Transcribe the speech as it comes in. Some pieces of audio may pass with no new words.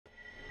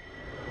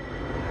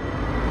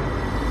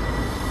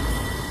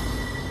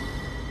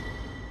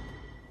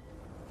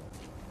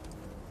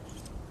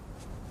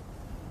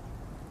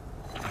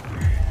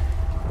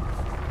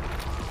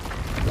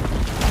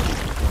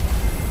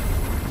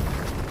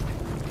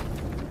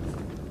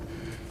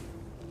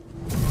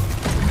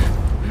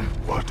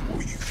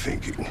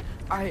thinking?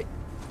 I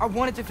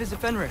wanted to visit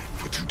Fenrir.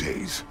 For 2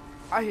 days?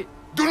 I...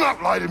 Do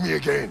not lie to me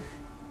again!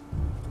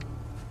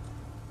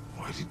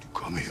 Why did you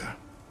come here?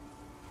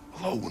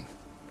 Alone?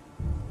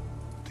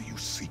 Do you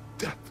seek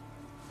death?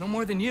 No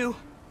more than you.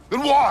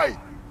 Then why?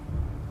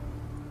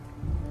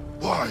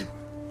 Why?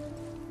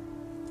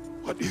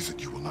 What is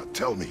it you will not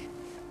tell me?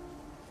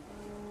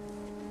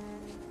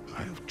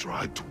 I have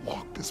tried to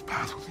walk this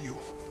path with you.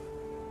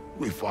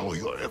 We follow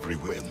your every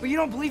whim. But you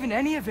don't believe in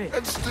any of it.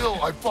 And still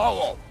I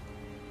follow.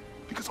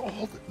 Because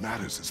all that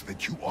matters is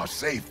that you are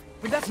safe.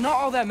 But that's not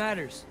all that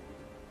matters.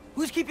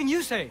 Who's keeping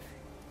you safe?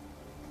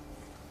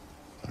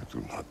 I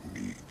do not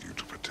need you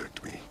to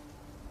protect me.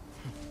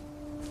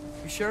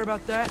 You sure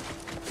about that?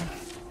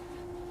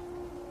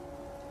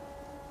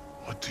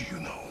 What do you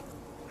know?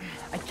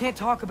 I can't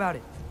talk about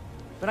it.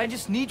 But I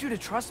just need you to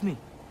trust me.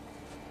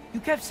 You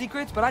kept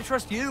secrets, but I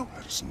trust you.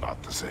 That is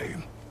not the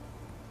same.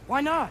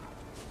 Why not?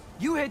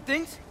 You hid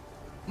things.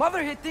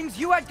 Mother hid things.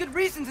 You had good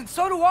reasons, and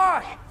so do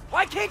I.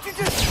 Why can't you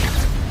just...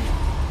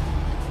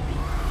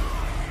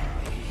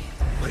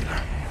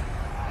 Later.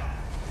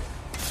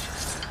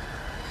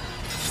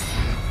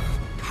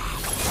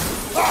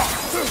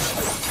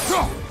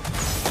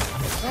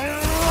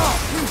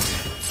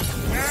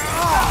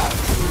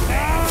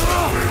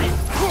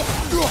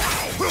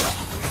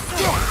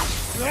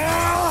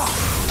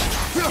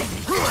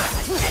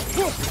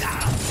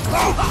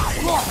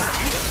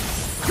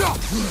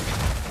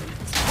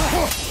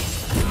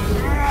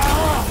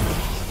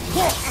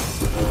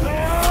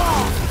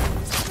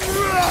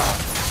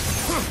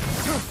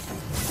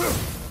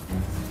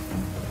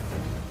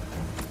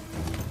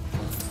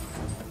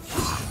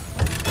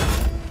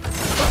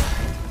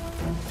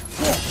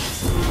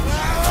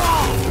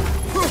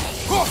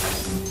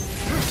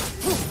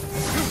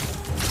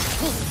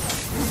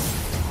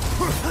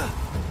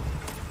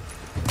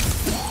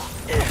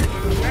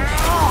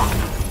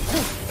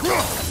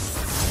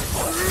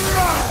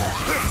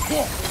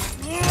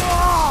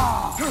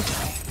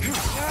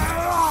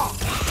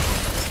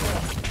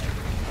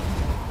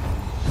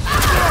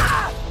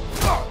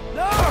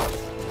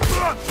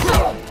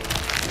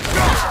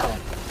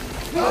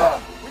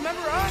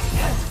 Remember us?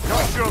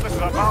 Not sure this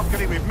is a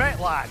Valkyrie we've met,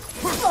 lad.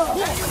 How do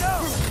you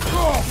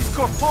know? She's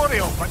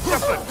corporeal, but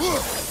different.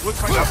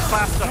 Looks like that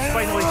bastard's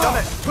finally done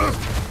it.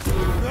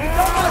 We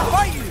don't want to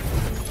fight you!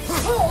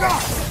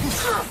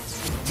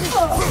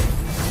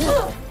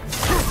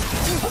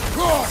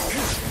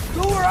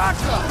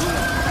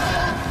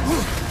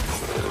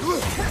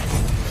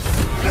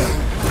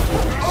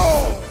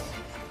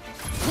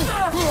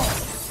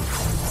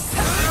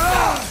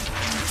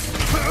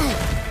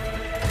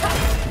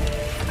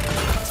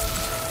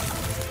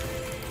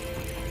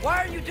 Why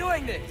are you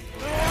doing this?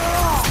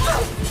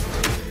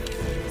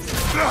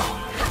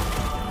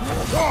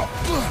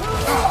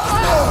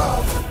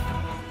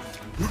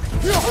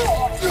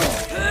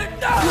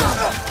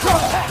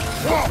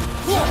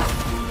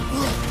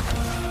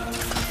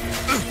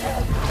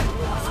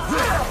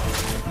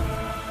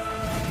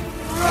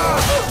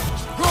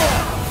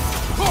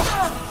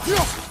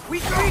 We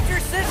freed your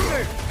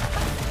sister!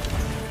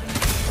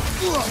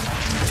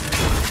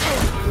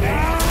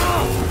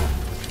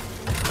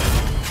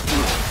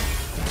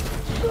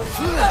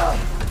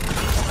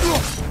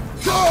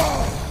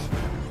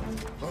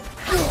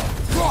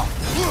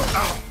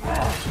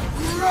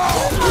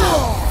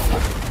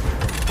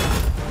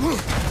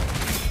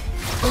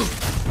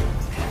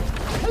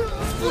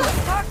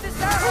 Talk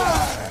this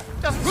out!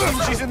 Doesn't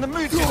seem she's in the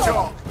mood to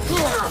talk.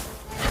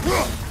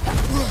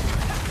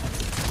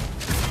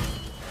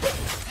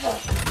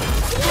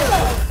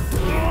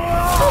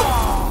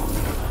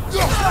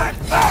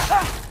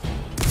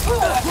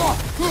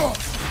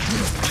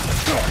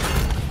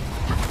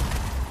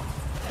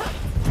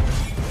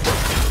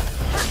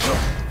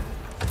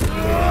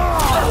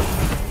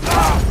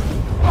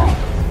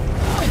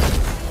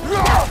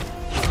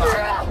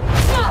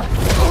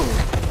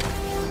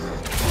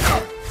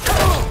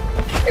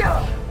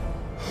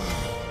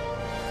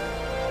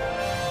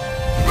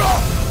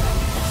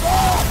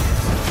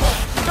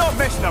 Not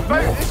messing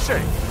about, is she?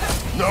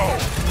 No!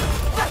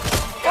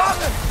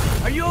 Father,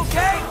 are you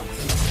okay?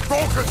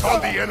 Focus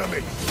on the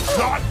enemy,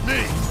 not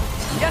me!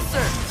 Yes,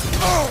 sir.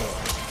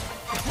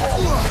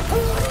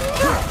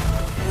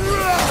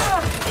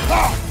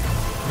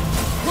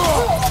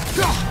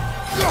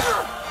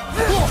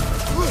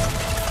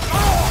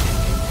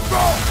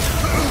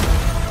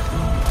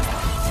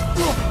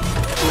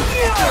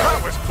 That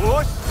was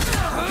close.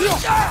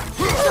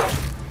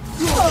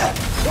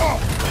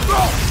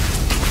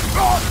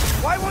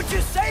 Why won't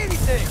you say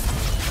anything?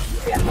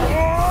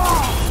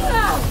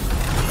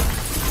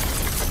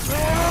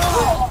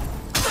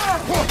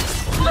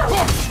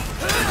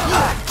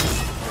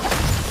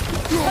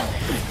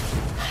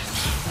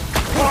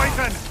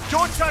 Poison!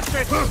 Don't touch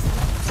it!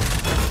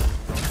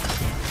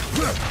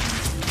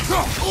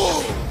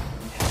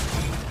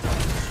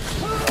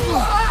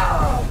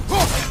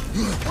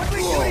 What do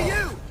we do to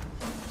you?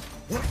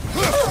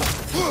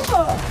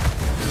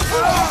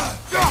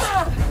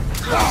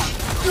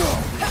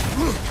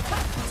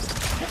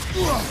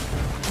 Please,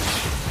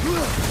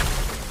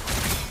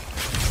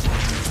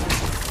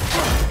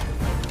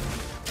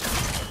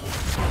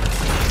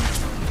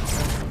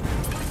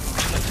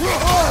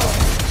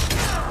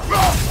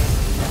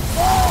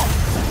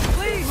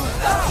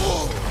 stop!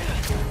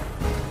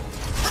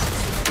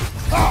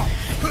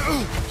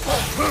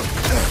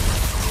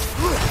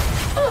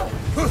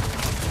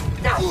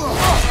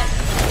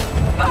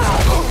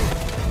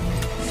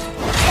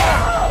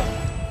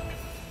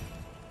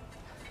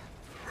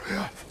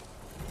 Freya.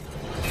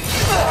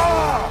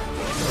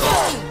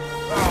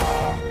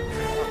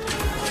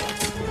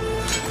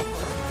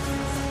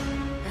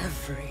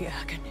 Every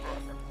agony.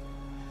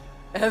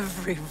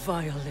 Every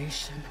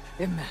violation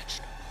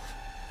imaginable.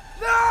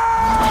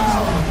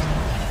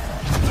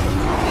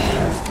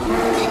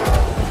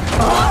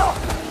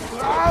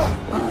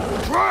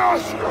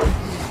 Atreus!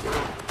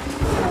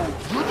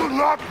 You do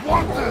not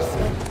want this!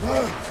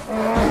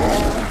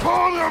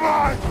 Control your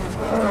mind!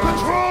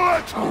 Control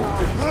it!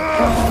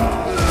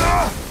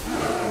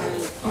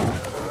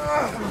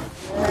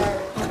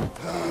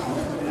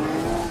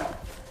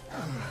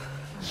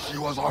 She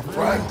was our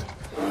friend.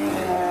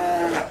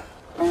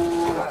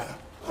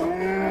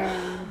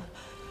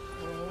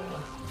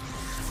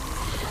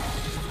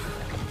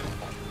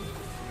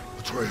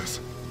 Atreus.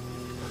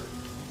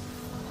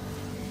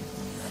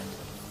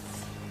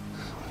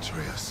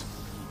 Atreus.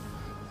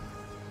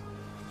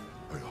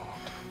 Are you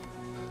harmed?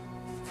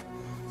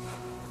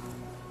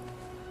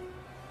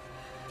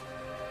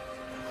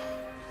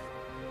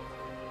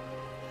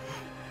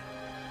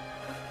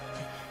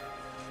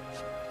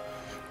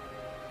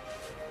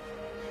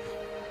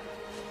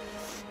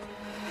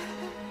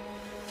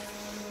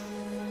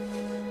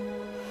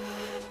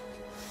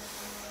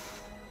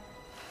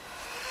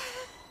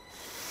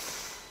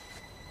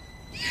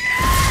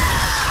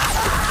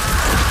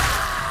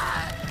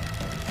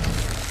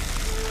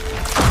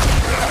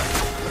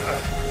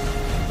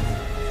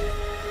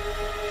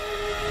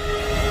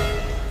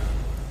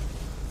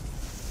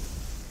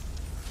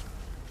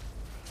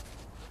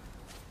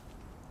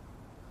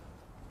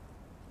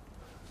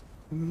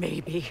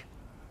 Maybe.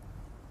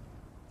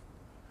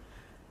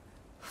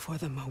 For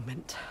the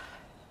moment.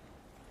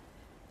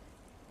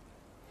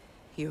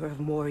 You're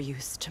of more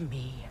use to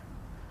me.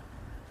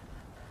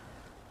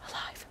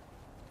 Alive.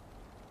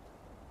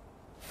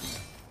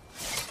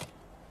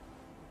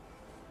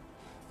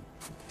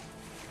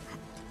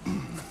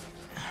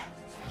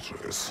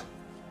 Atreus.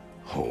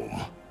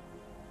 Home.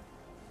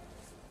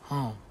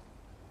 Home?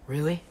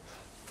 Really?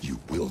 You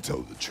will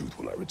tell the truth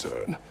when I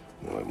return.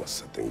 Now I must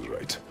set things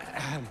right.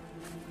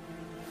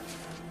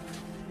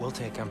 We'll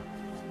take him.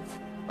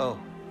 Oh,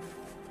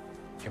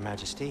 Your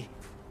Majesty.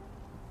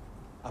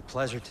 A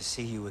pleasure to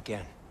see you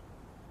again.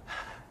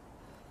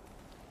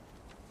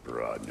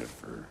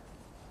 Ragnarök.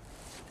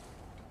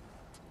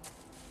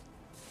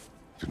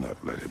 Do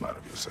not let him out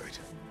of your sight.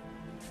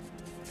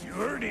 You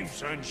heard him,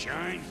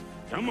 Sunshine.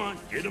 Come on,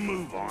 get a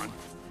move on.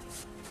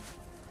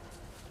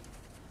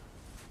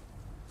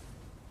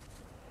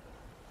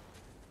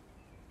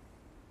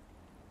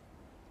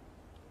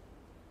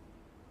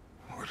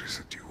 What is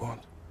it you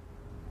want?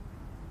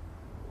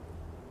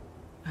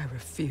 I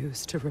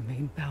refuse to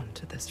remain bound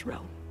to this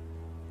realm.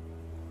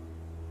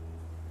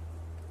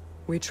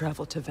 We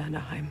travel to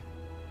Vanaheim.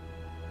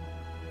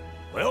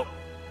 Well,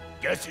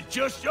 guess it's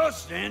just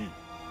us then.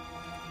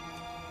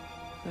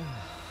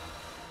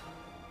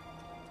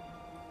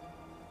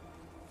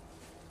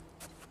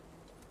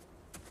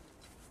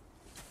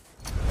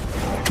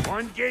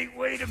 One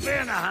gateway to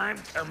Vanaheim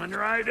coming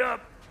right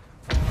up.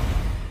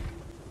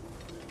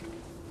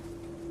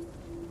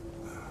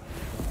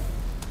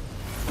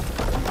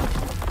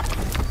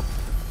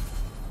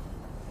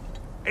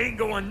 Ain't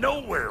going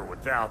nowhere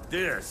without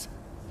this.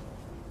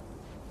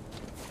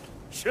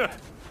 Sure,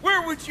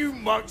 where would you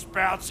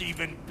muckspouts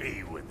even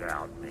be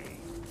without me?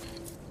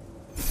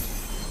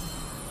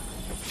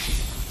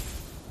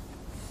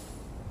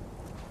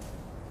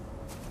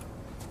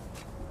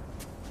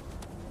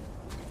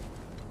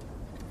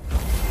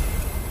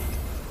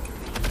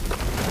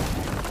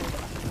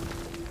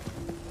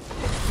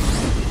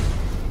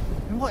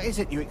 And what is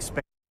it you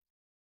expect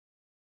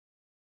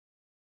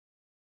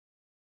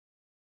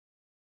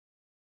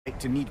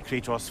to need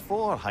Kratos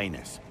for,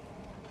 Highness?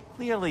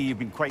 Clearly you've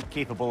been quite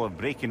capable of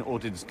breaking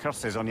Odin's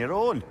curses on your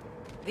own.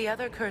 The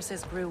other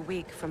curses grew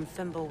weak from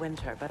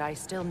Fimbulwinter, but I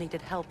still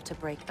needed help to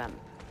break them.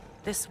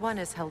 This one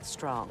is held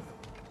strong.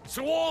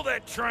 So all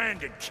that trying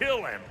to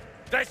kill him,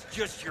 that's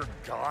just your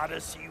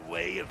goddessy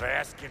way of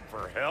asking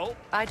for help?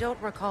 I don't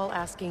recall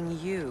asking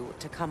you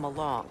to come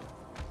along.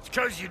 It's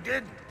 'cause you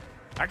didn't.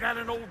 I got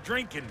an old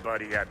drinking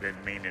buddy I've been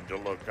meaning to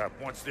look up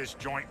once this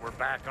joint were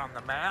back on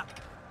the map.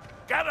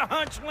 Got a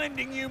hunch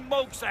lending you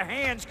mokes a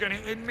hand's gonna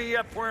end me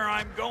up where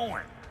I'm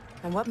going.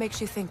 And what makes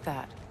you think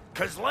that?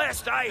 'Cause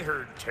last I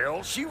heard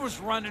tell, she was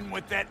running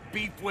with that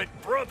beefwit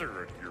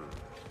brother of yours.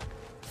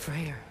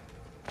 Freya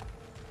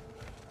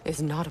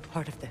is not a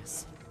part of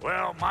this.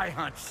 Well, my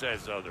hunch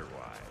says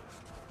otherwise.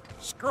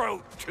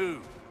 Scroat,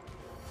 too.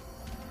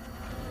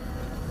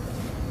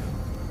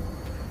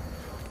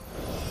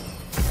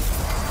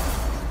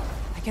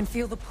 can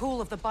feel the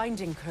pool of the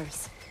binding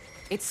curse.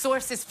 Its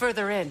source is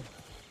further in.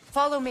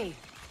 Follow me.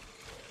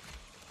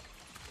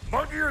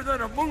 Muggier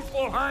than a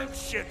Muspelheim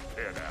shit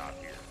pit out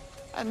here.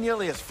 And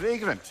nearly as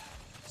fragrant.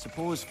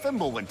 Suppose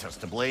Fimbulwinter's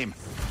to blame.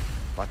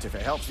 But if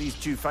it helps these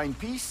two find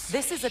peace...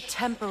 This is a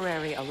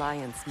temporary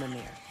alliance,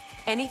 Mimir.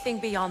 Anything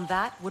beyond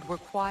that would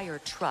require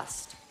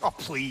trust. Oh,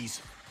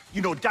 please.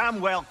 You know damn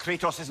well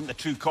Kratos isn't the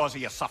true cause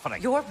of your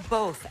suffering. You're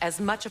both as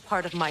much a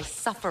part of my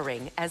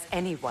suffering as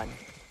anyone.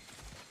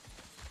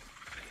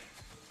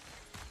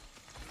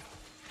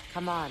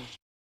 Come on.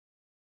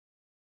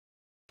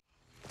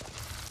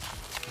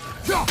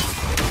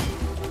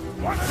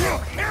 One of them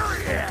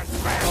hairy ass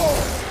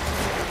bastards!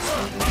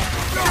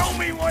 Show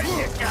me what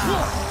you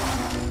got!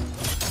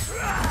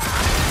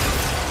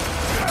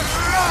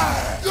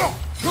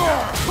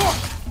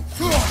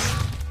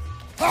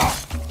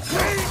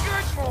 Pretty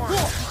good for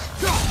it!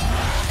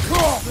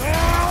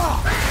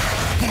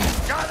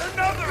 Got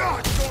another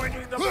one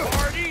joining the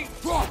party!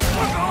 Look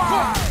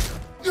alive!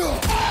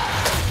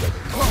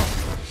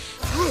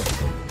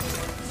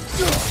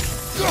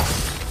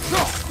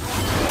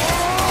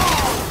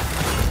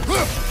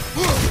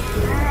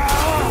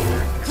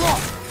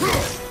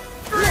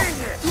 Bring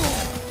it!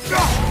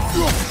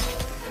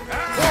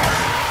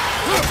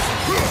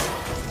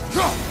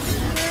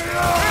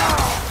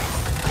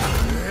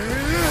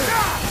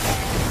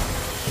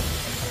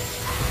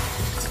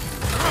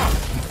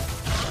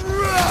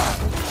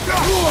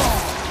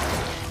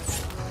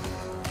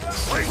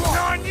 Waiting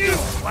on you,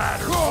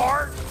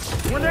 Splatterfart!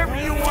 Whenever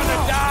you want to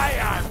die,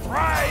 I'm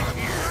right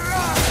here!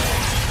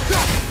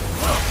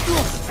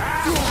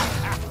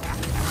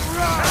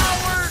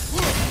 Coward!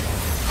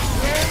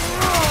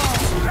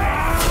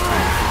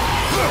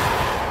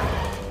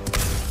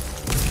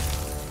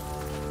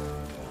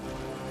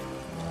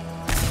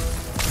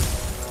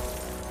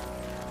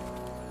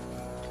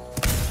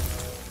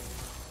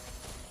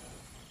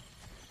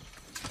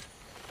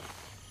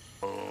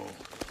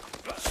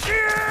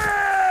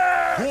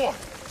 What?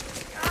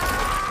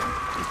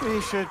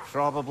 We should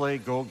probably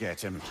go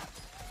get him.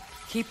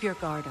 Keep your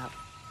guard up.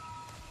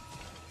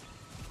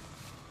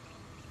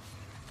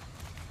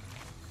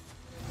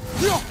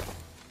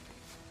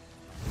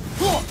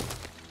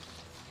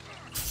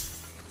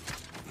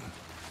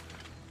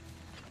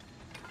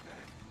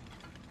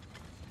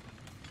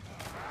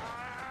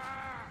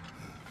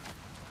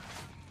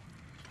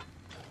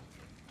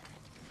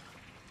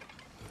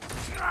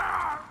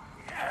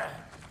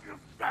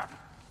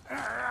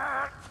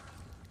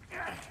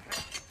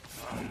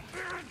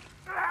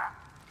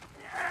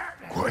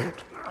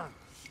 Quiet.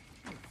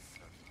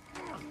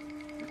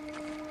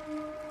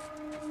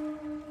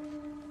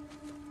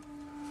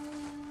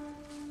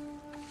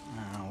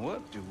 Now,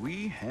 what do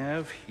we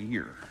have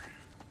here?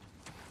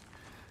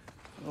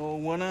 Oh,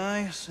 One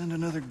Eye, send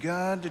another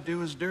god to do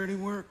his dirty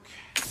work.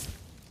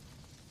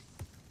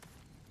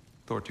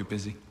 Thor too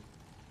busy?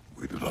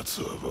 We do not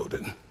serve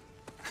Odin.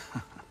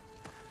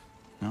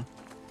 No?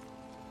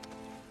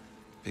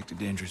 Picked a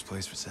dangerous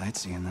place for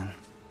sightseeing, then.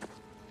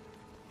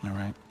 All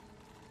right.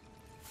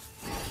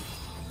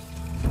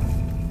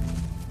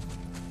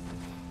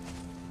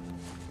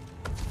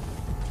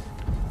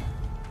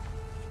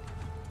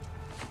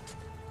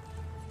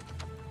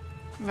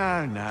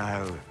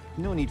 Now.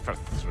 No need for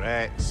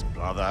threats,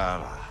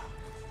 brother.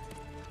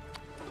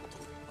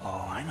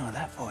 Oh, I know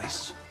that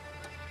voice.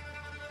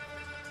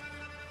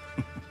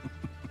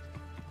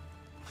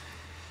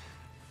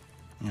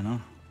 You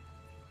know,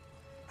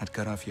 I'd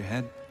cut off your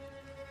head,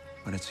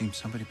 but it seems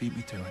somebody beat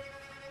me to it.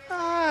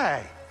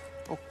 Aye.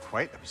 Oh,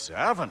 quite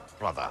observant,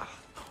 brother.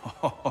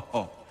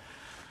 Oh,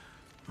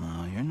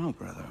 no, you're no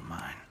brother of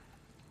mine.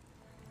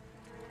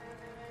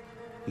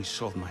 He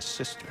sold my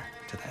sister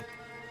to that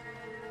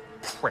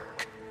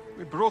prick.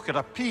 We brokered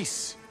a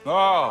peace.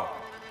 Oh!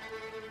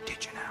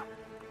 Did you now?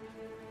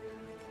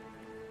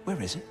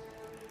 Where is it?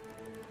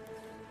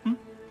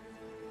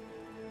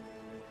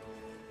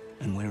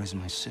 And where is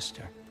my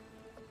sister?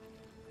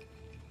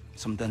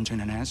 Some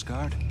dungeon in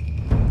Asgard?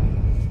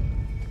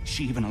 Is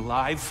she even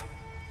alive?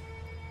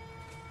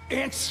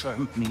 Answer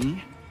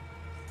me!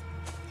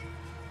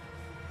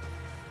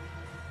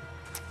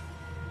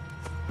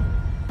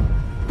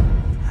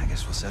 I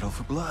guess we'll settle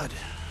for blood.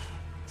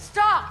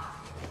 Stop!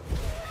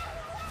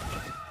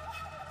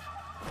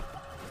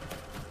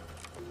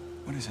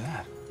 What is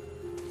that?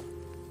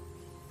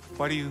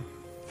 Why do you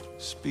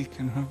speak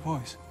in her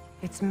voice?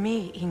 It's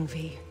me,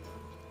 Ingvi.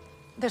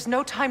 There's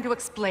no time to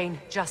explain,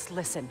 just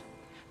listen.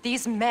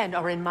 These men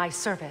are in my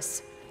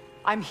service.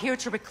 I'm here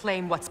to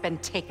reclaim what's been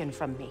taken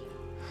from me.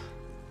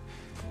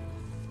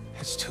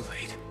 It's too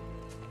late.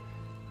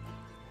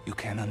 You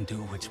can't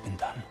undo what's been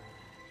done.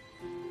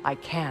 I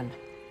can.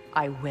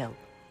 I will.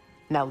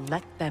 Now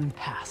let them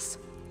pass.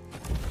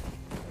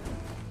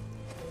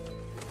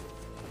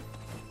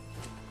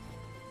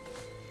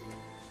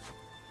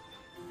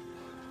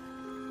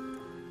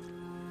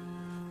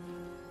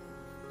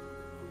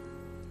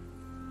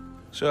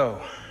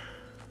 So,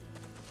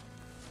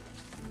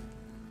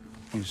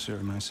 you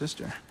serve my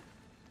sister.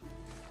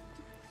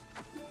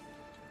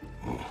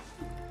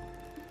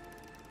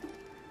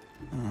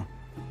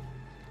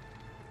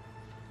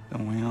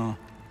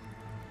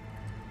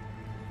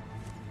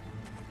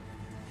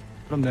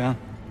 Calm down.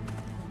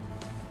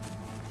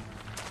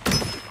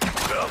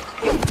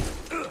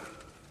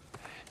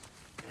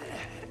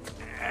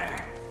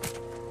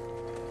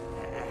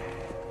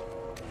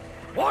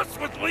 What's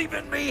with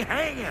leaving me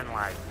hanging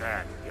like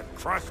that, you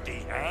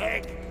crusty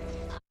hag?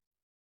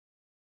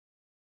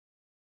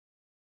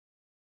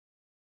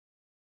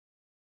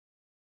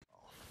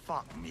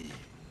 Fuck me.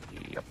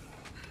 Yep.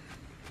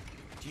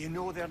 Do you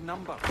know their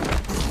number?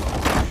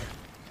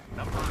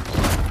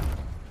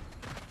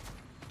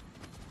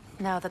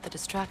 Now that the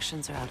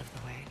distractions are out of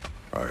the way,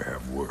 I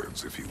have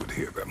words if you would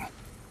hear them.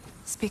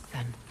 speak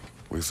then.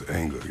 With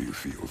anger you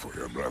feel for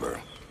your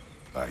brother.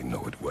 I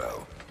know it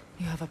well.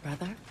 You have a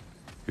brother?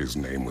 His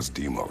name was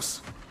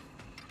Deimos.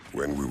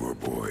 When we were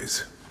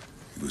boys,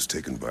 he was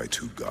taken by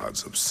two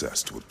gods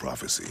obsessed with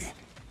prophecy.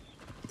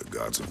 The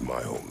gods of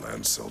my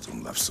homeland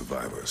seldom left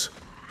survivors,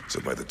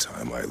 so by the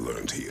time I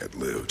learned he had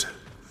lived,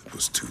 it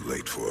was too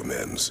late for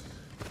amends.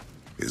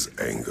 His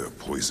anger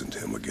poisoned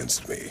him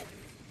against me.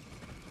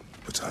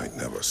 But I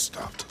never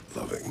stopped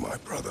loving my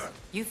brother.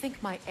 You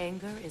think my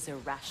anger is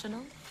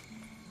irrational?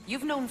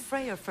 You've known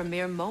Freya for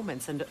mere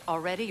moments, and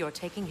already you're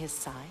taking his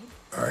side?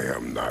 I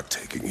am not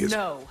taking his...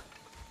 No.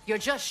 You're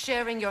just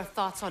sharing your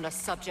thoughts on a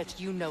subject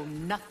you know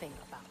nothing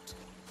about.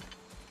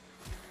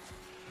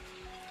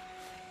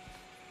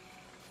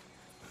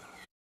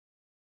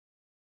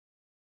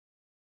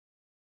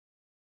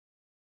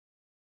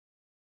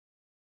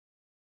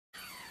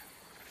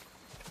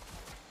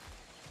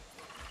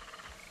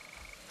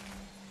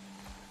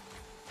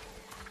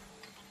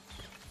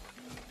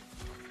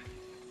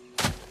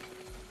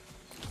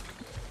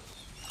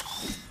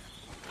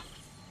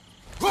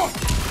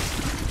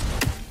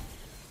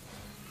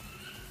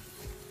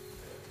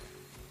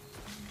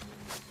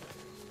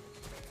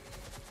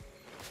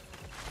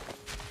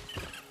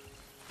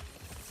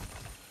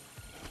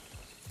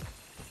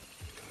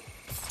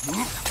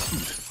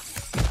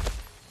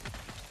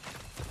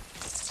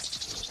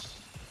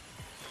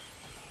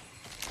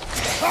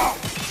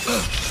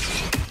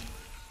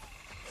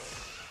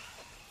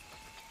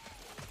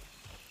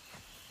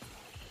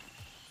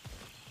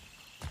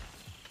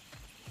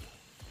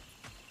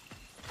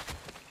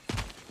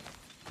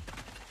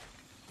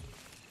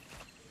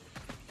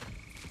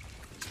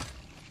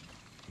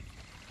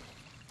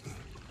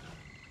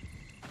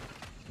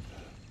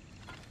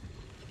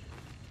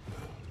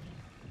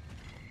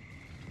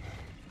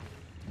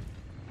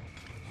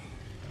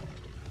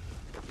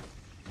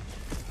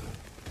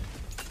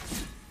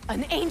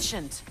 An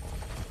ancient!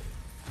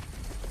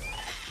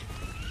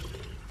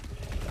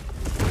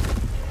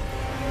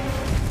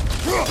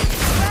 Grab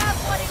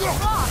what is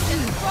lost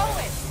and throw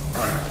it!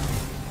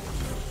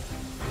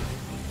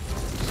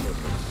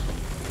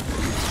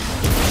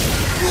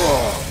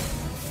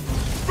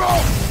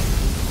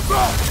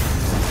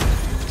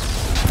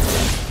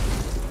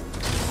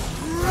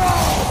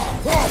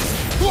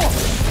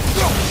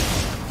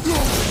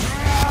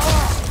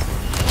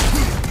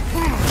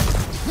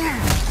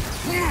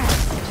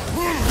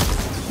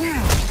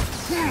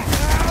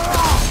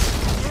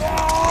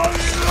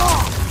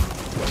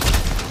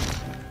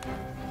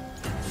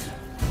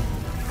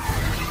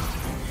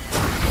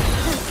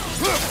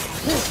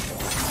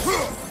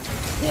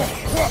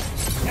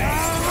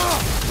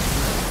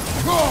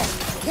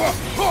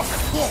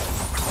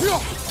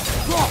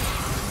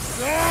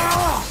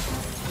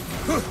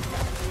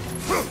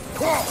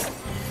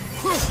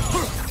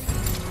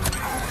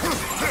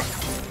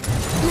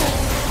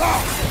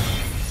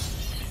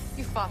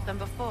 You fought them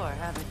before,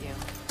 haven't you?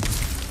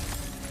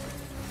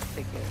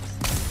 Figures.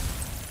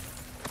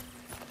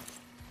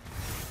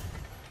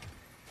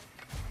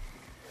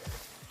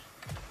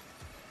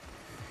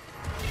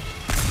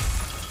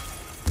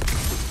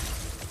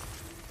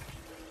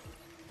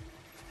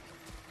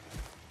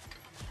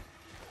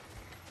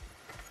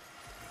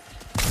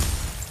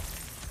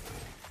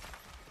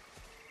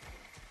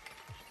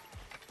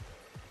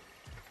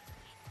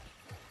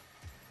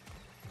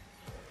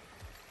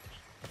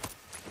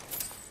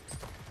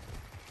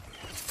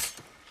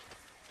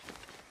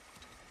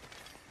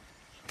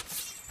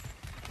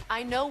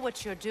 I know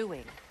what you're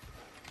doing.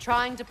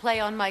 Trying to play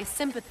on my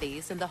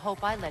sympathies in the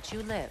hope I let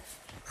you live.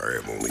 I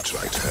am only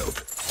trying to help.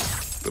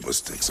 The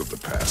mistakes of the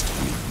past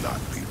need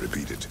not be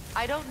repeated.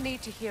 I don't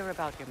need to hear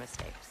about your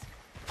mistakes.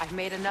 I've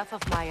made enough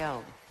of my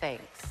own,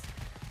 thanks.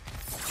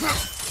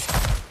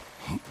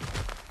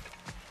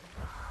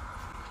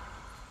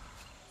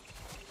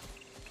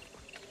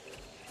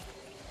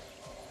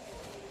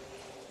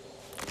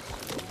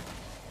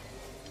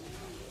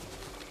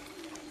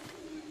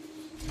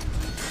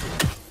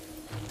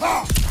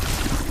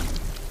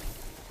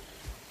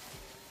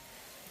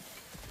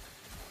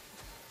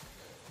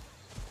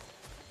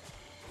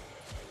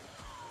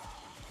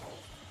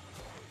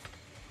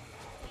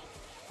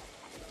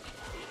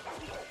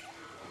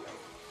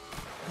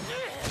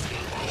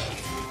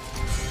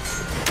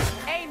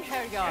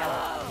 So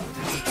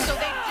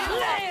they do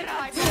lay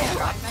my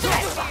program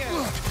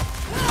here.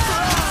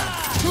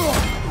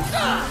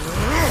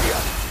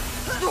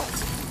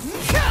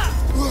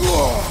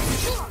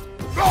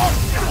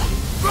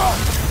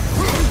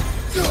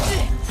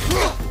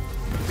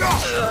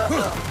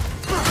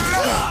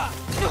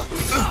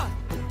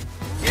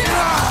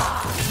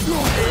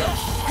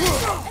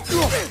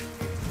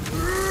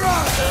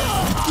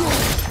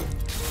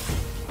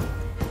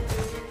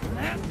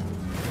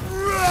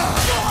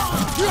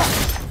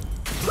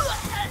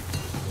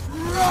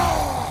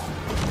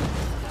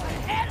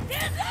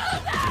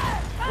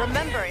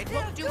 Remember, it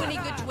won't do any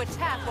good to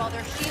attack while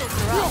their shields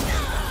are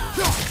up.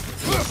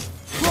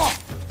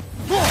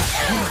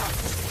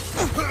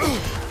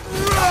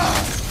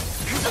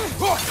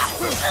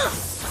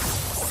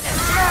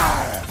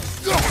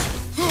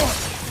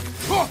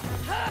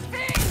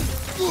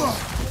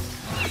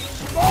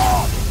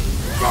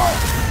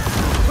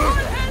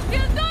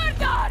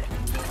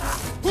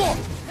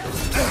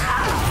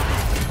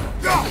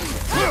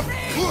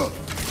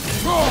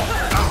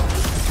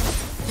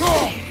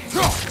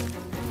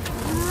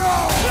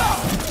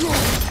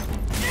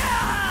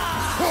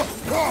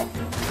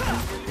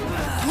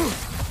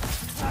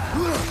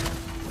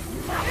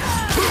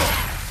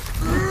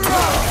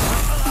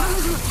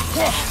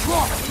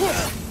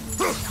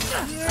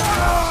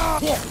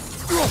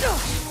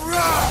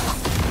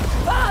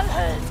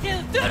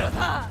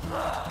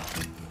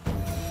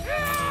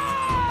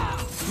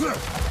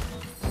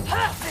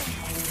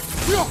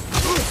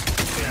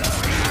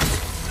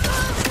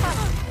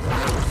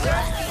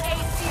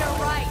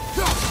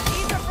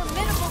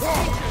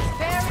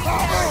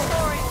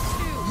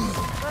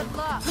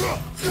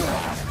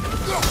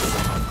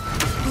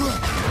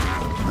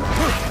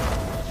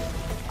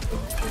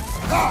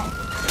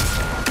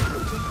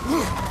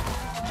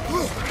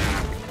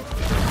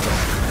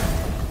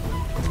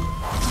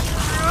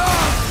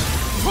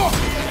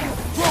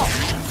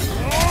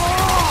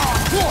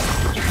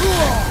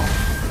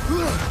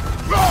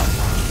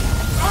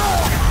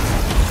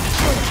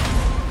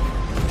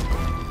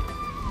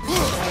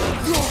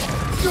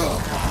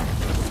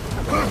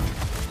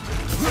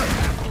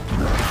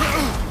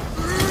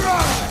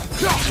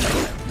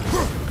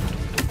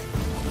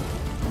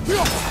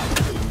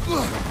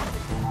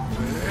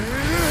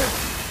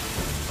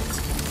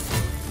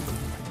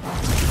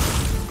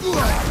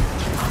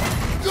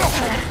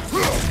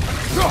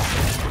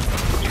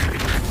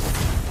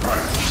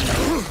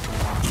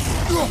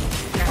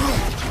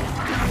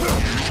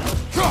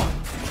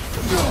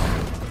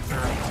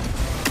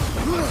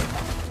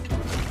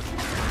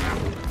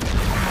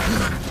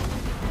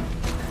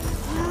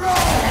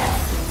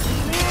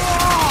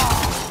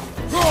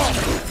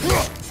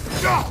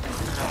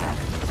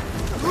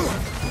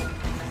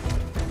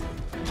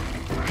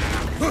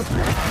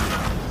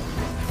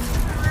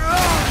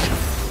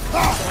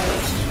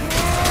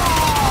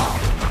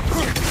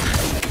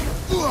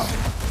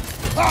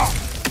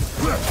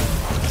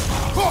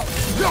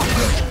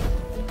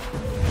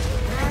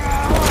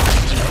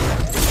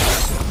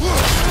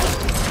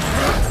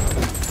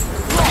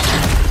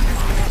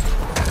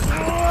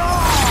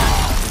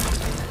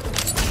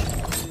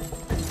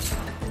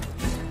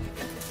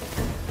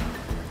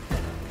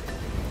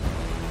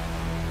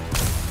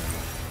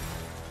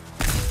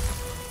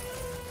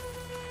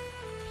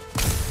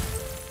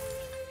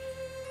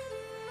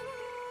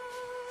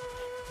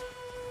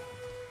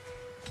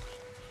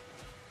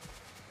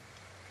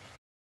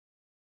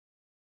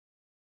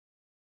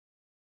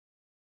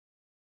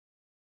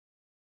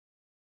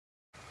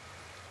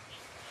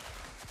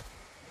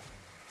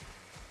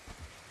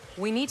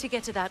 We need to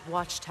get to that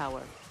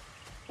watchtower.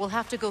 We'll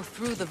have to go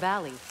through the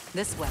valley,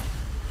 this way.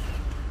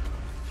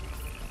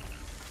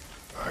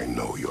 I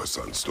know your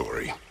son's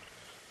story.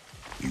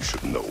 You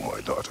should know my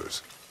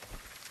daughter's.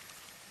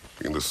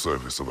 In the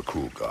service of a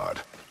cruel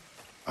god,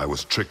 I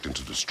was tricked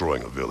into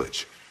destroying a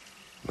village,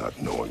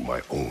 not knowing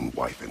my own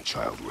wife and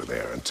child were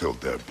there until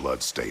their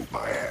blood stained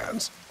my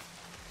hands.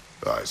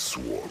 I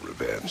swore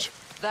revenge.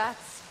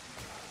 That's...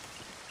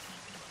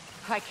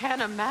 I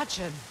can't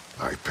imagine.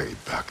 I paid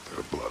back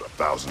their blood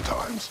 1,000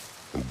 times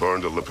and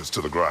burned Olympus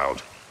to the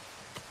ground.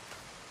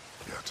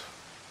 Yet,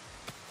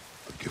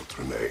 the guilt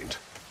remained.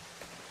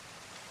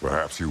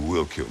 Perhaps you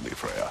will kill me,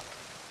 Freya,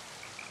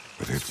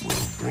 but it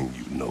will bring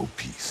you no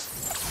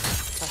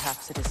peace.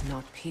 Perhaps it is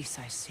not peace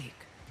I seek.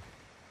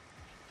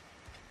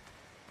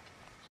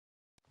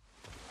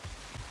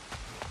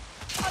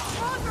 A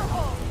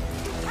stronghold!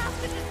 You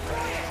have to destroy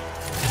it!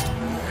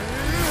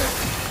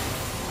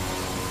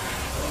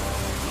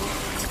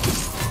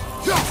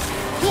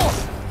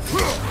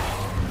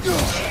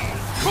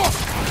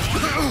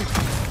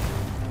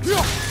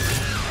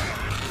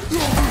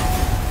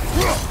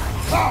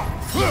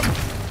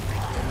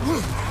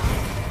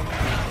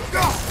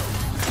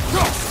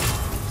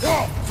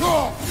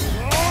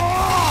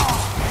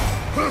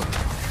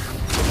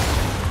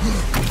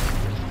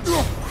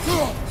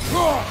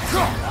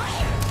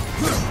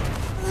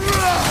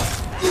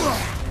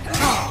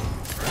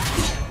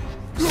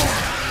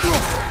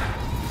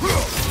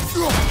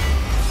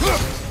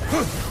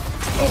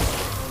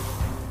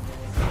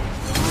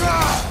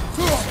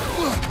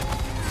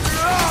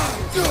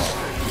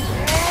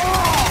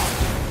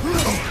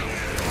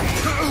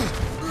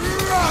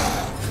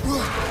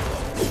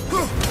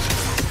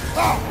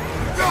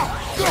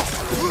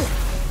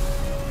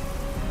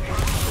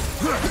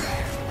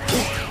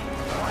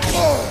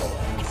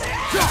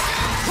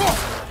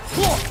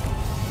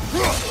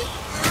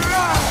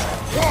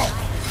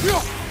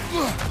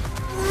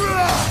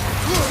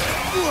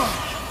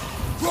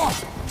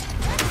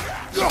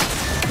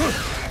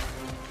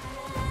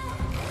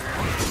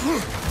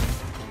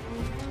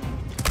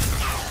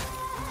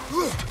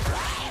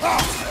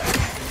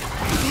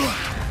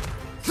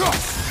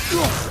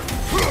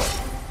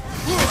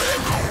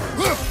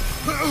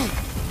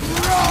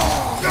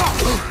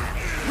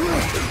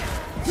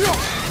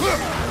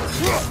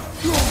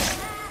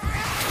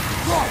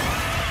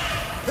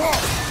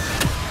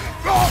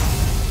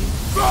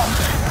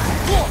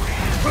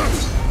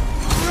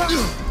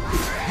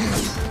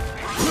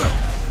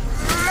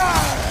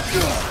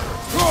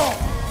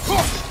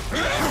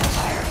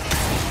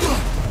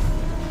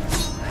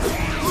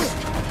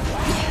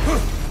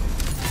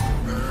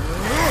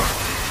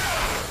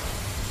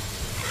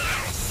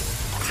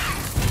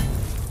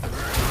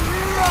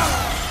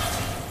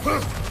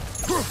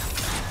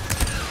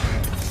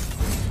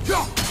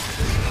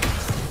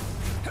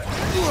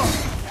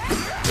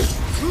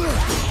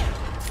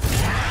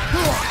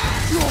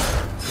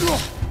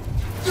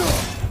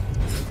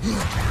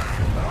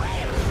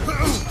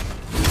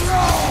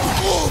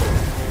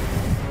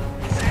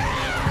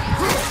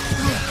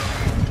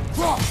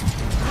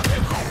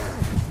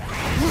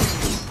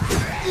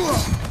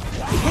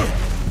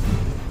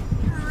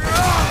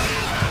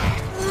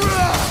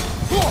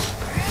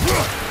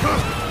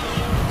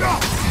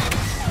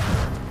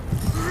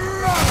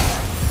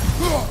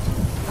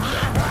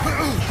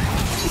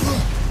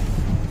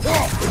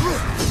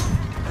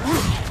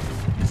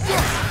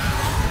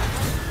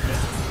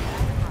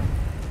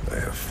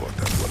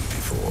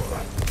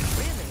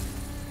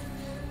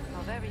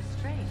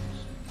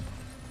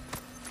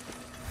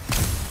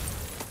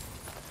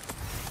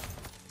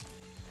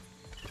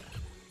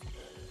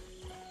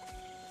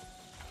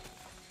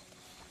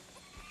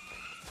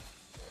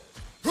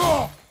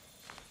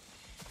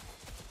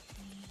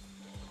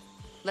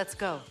 Let's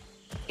go.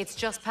 It's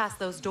just past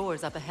those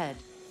doors up ahead.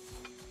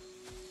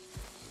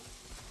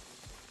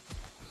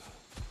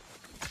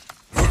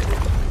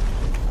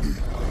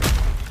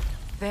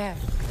 There.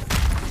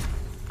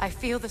 I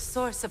feel the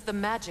source of the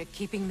magic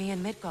keeping me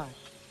in Midgard.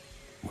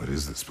 What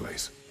is this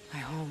place? My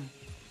home.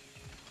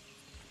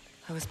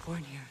 I was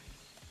born here.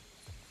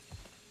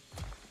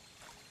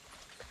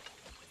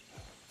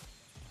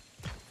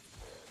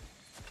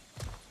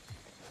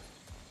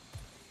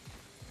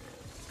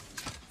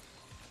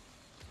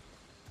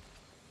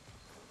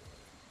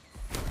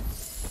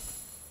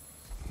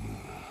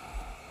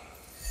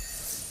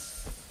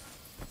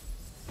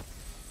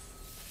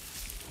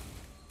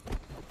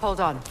 Hold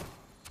on.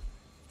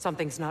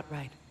 Something's not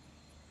right.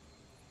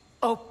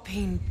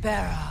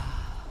 Opinbera.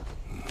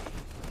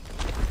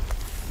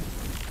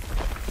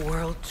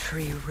 World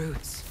tree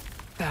roots,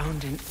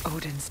 bound in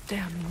Odin's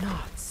damn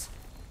knots.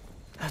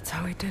 That's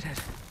how he did it.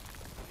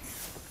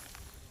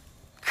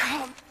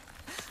 Come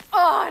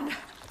on!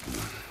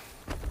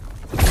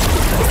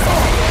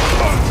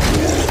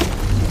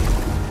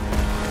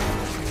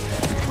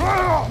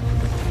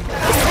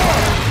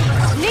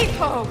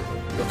 Nico!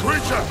 The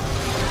creature!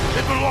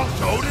 It belongs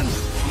to Odin?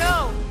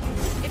 No!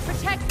 It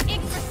protects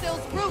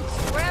Yggdrasil's roots,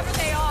 wherever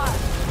they are.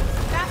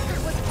 The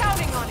bastard was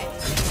counting on it.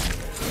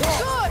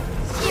 Good!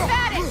 Keep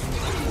at it!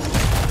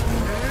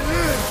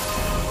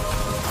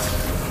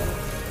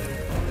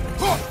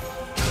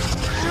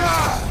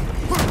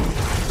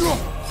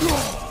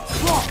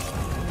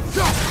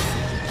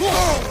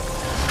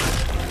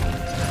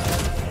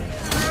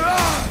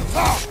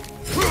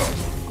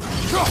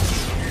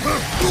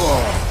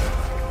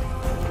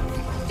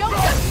 Don't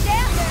just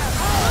stand there!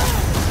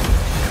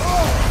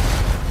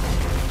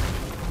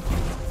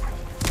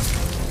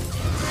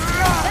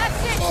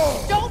 That's it!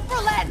 Don't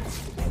relent!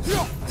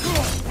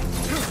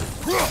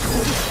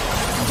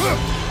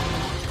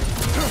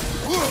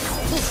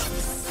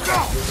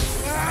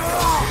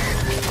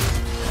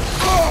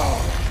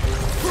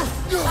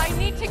 I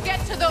need to get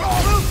to those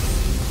roots!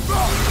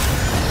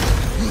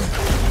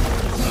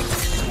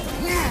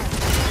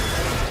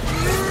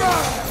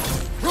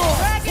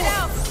 Drag it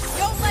out!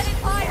 Don't let it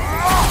hide!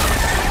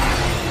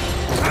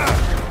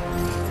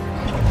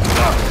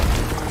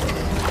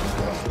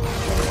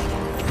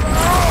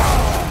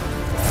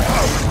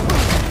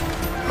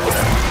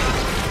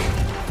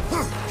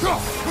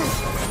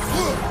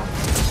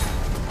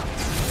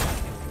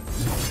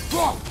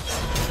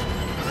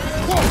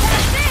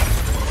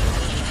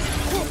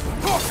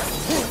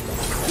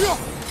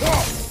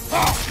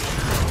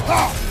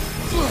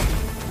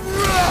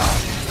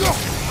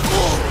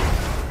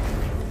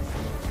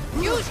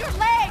 Use your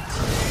legs!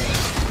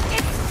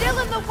 It's still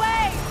in the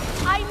way!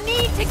 I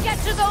need to get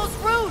to those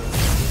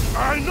roots!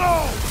 I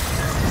know!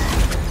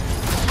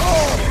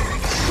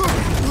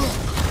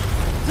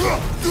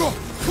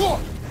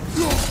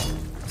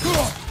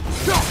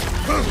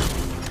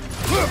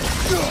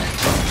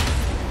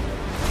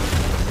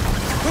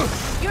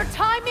 Your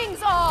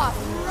timing's off!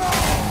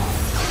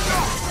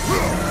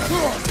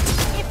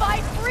 If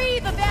I free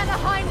the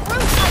Vanaheim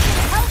roots, I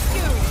can help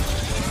you!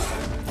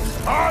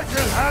 I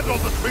can handle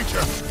the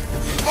creature!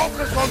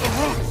 Focus on the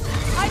roots!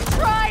 I'm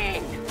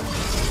trying!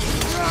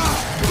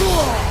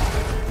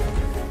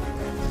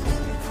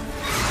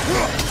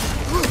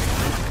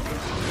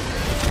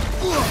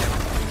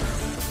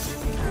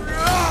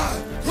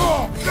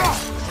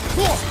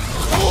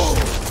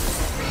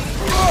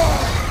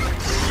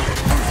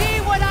 See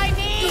what I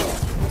need?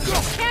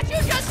 Can't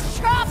you just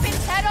chop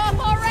its head off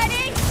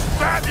already?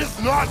 That is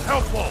not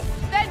helpful!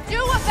 Then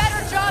do a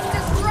better job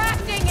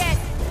distracting it!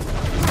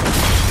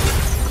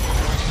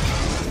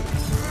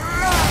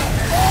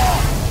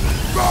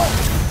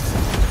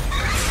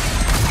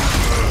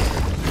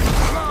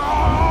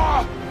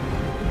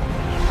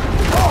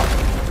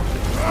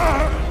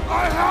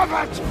 I have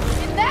it!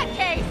 In that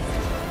case,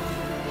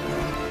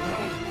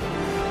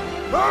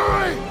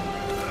 Hurry!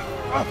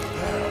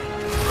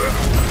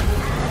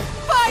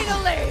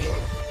 finally!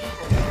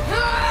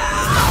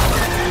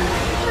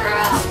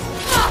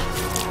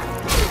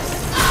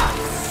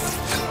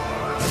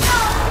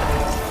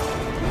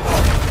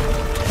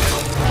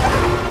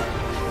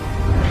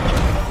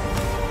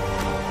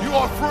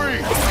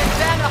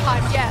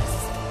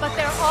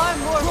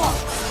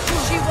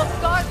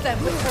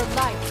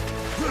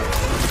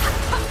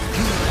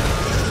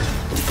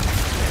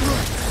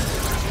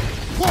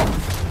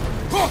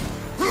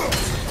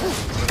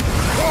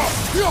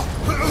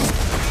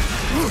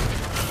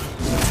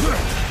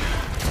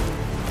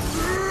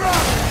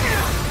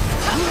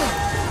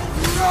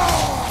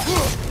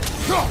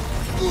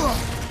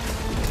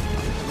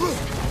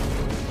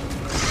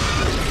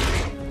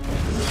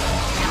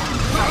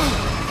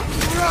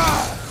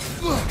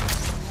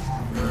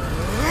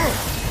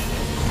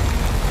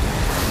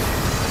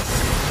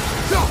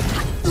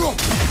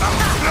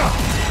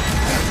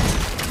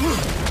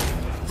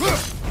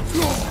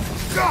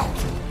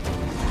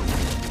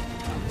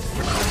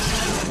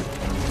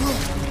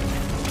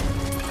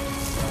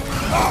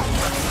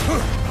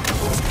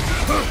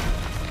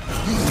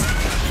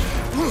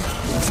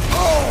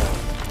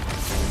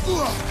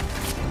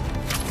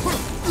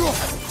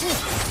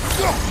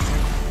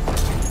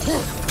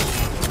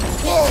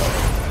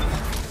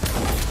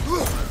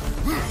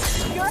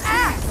 Your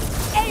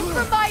axe! Aim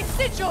for my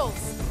sigils!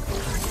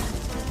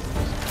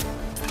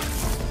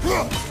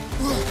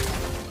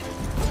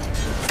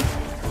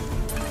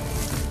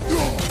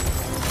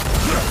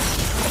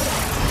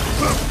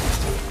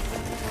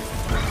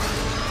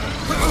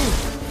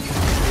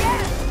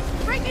 Yes!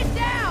 Bring it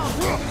down!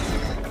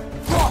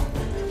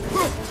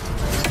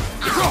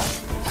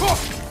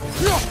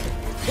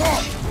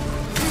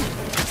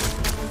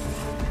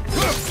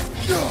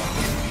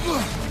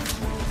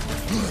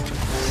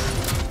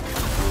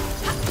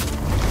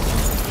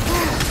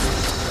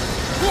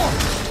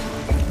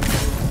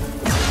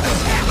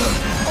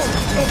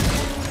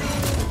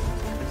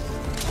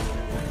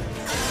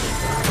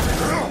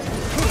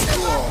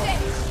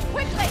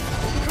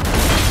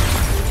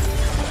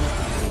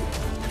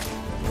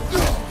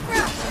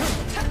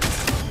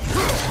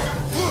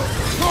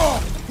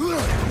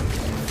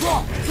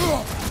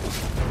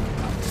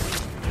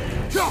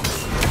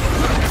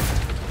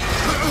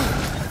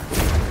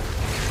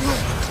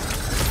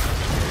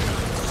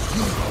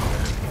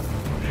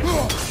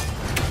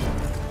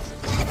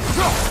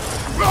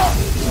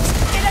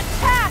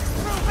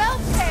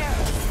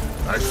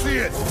 I see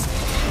it!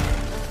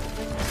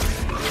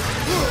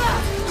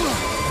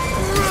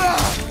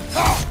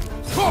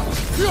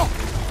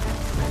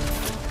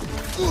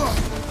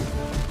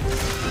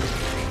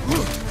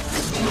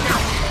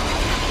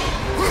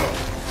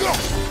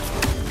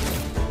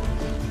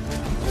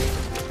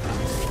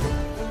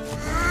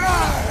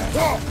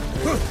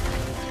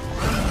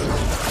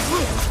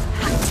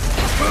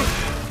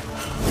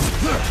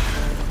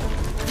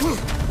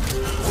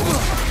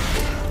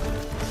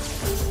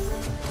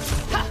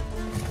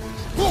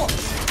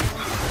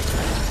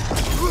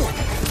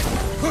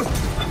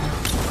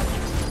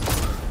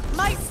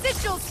 My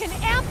sigils can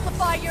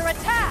amplify your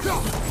attack!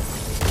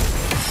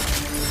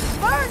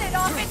 Burn it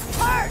off its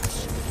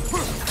perch!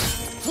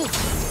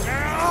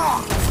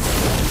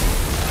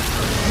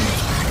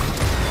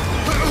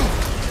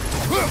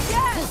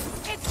 Yes!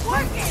 It's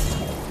working!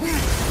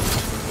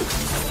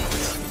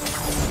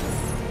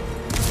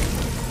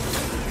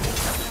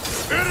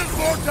 It is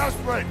more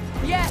desperate!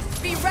 Yes,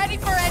 be ready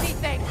for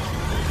anything!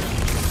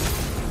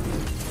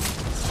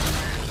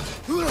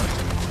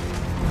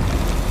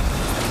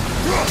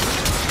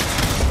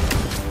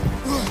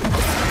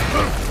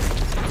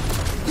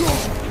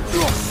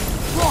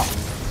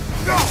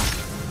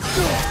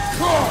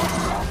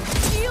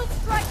 Shield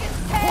strike its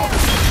tail!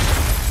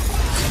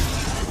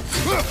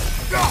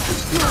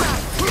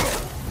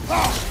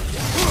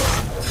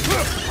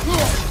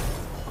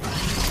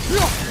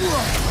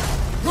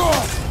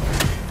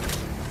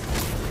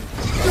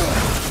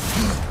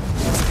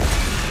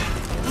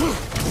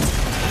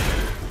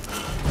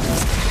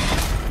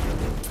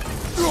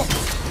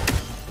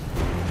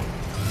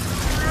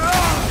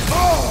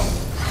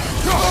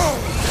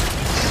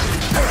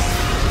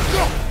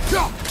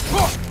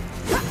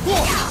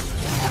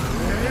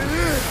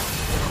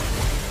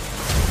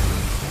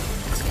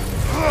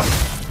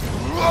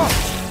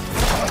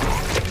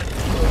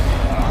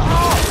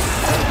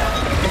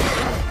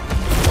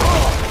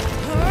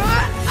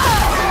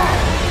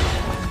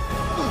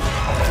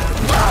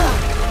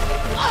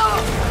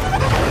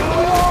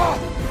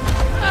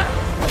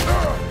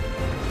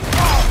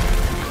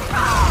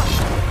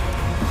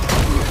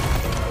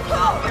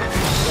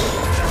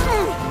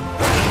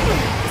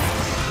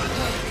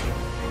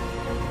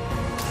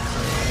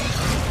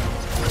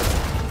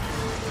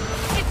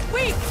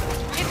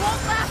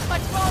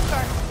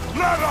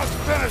 Let us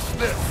finish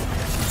this!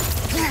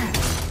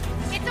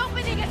 It's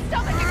opening its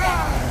stomach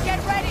again! Get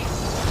ready!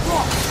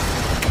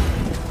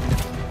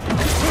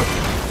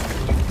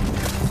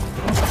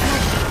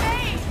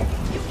 Hey!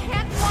 You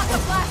can't block a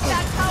blast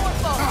that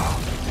powerful!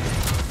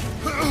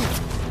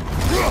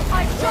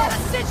 I shot a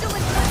sigil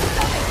into the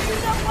stomach! You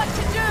know what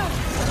to do!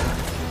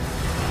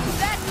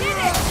 That did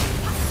it!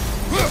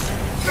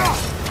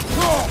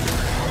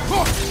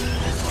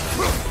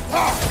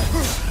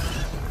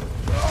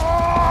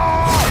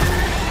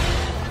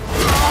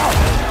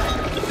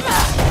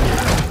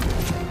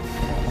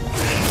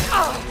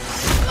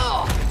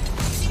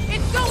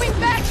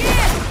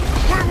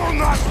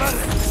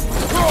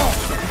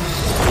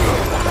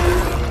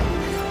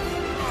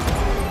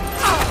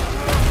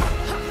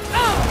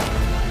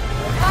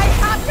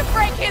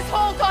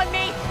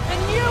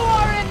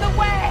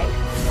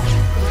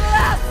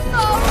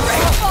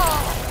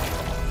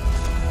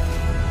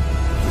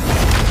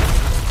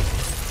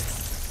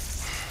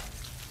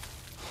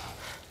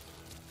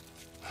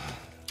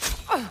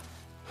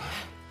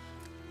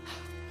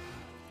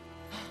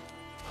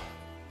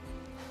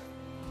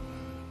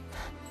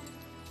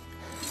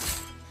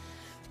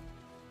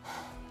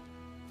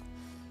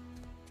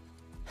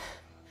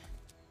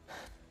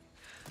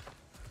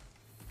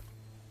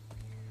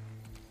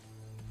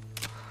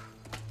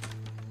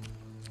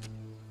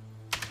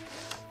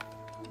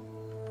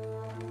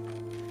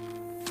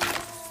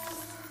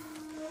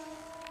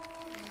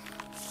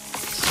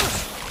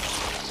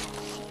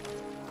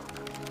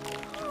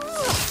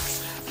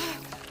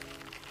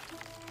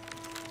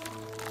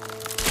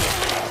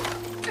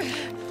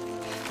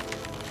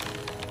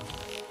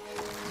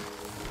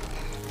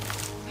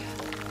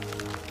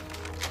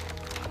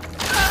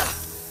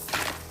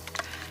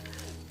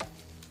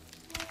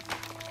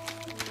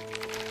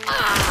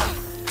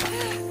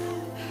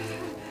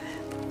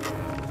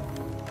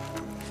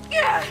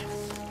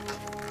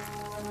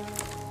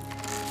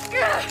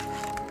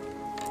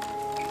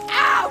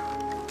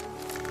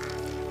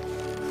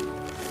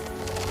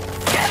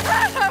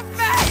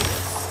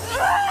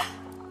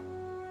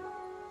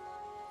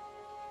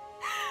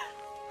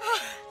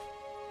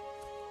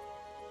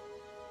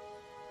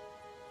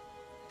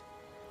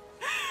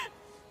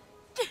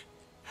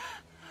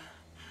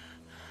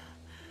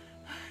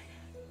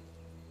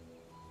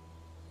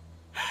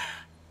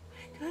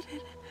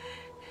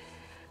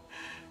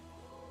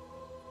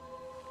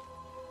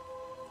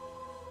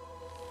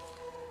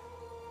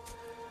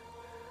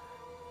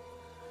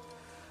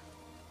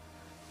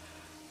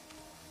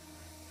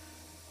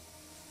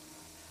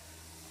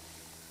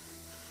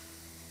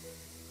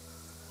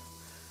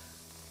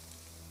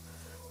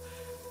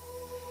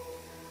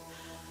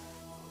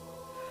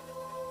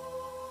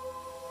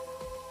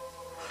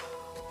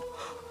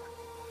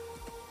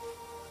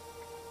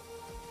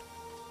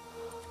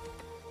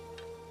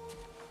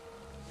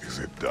 Is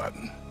it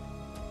done?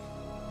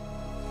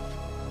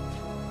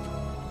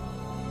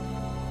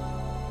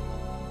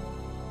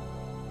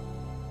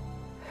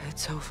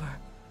 It's over.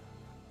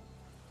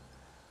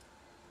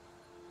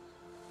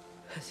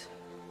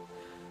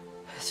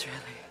 It's really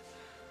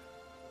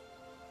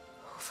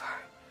over.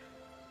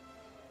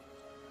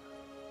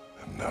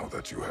 And now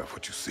that you have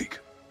what you seek,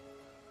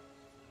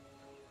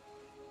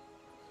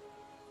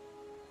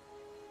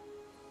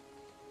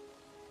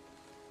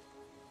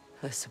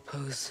 I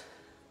suppose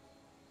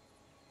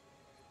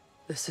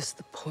this is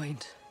the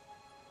point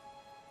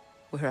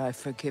where I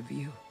forgive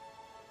you,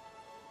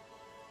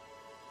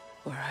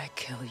 where I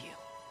kill you.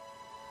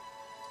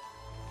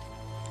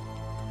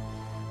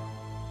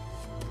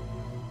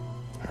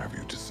 have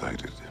you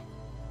decided?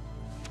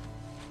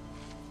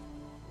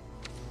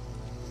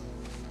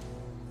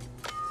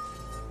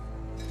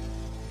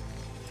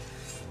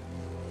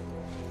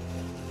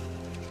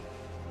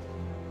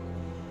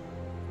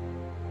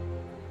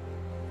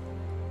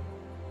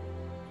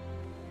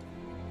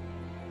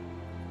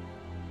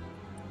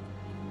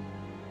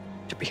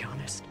 To be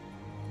honest,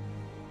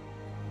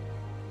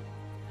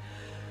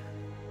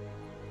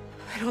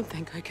 I don't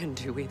think I can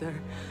do either.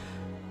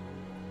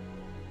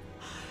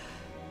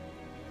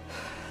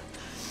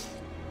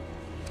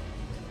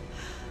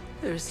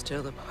 There's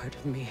still a part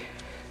of me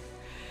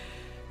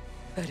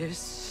that is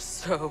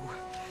so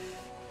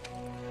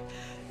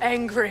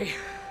angry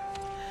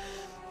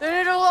that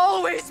it'll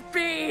always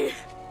be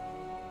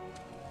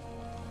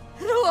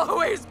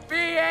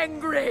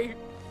angry.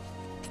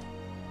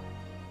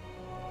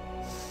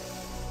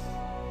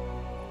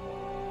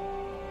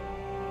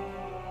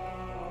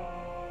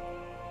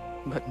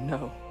 But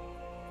no.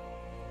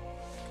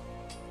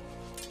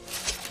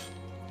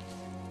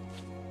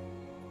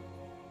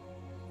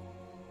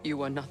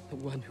 You are not the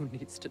one who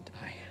needs to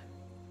die.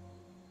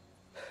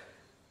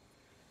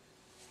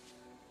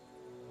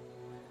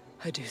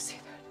 I do see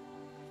that.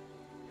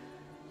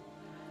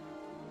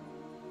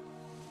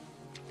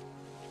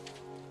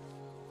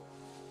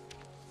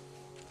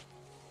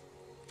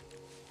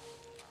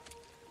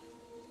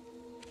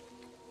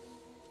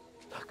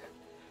 Look.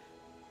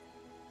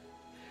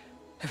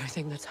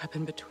 Everything that's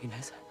happened between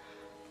us.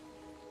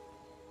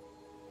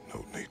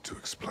 No need to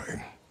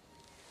explain.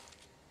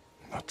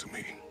 Not to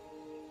me.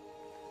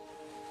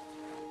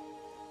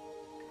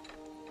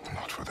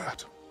 Not for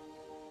that.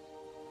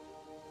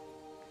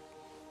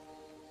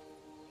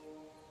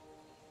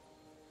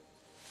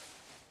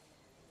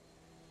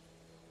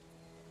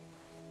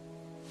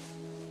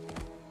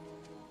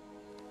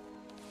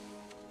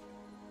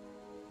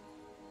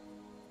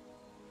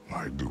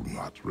 I do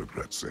not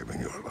regret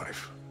saving your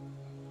life,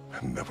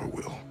 and never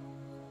will.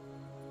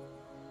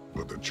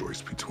 But the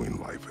choice between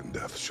life and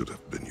death should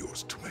have been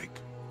yours to make.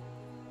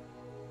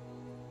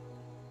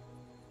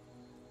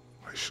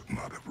 I should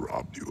not have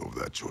robbed you of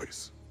that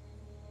choice.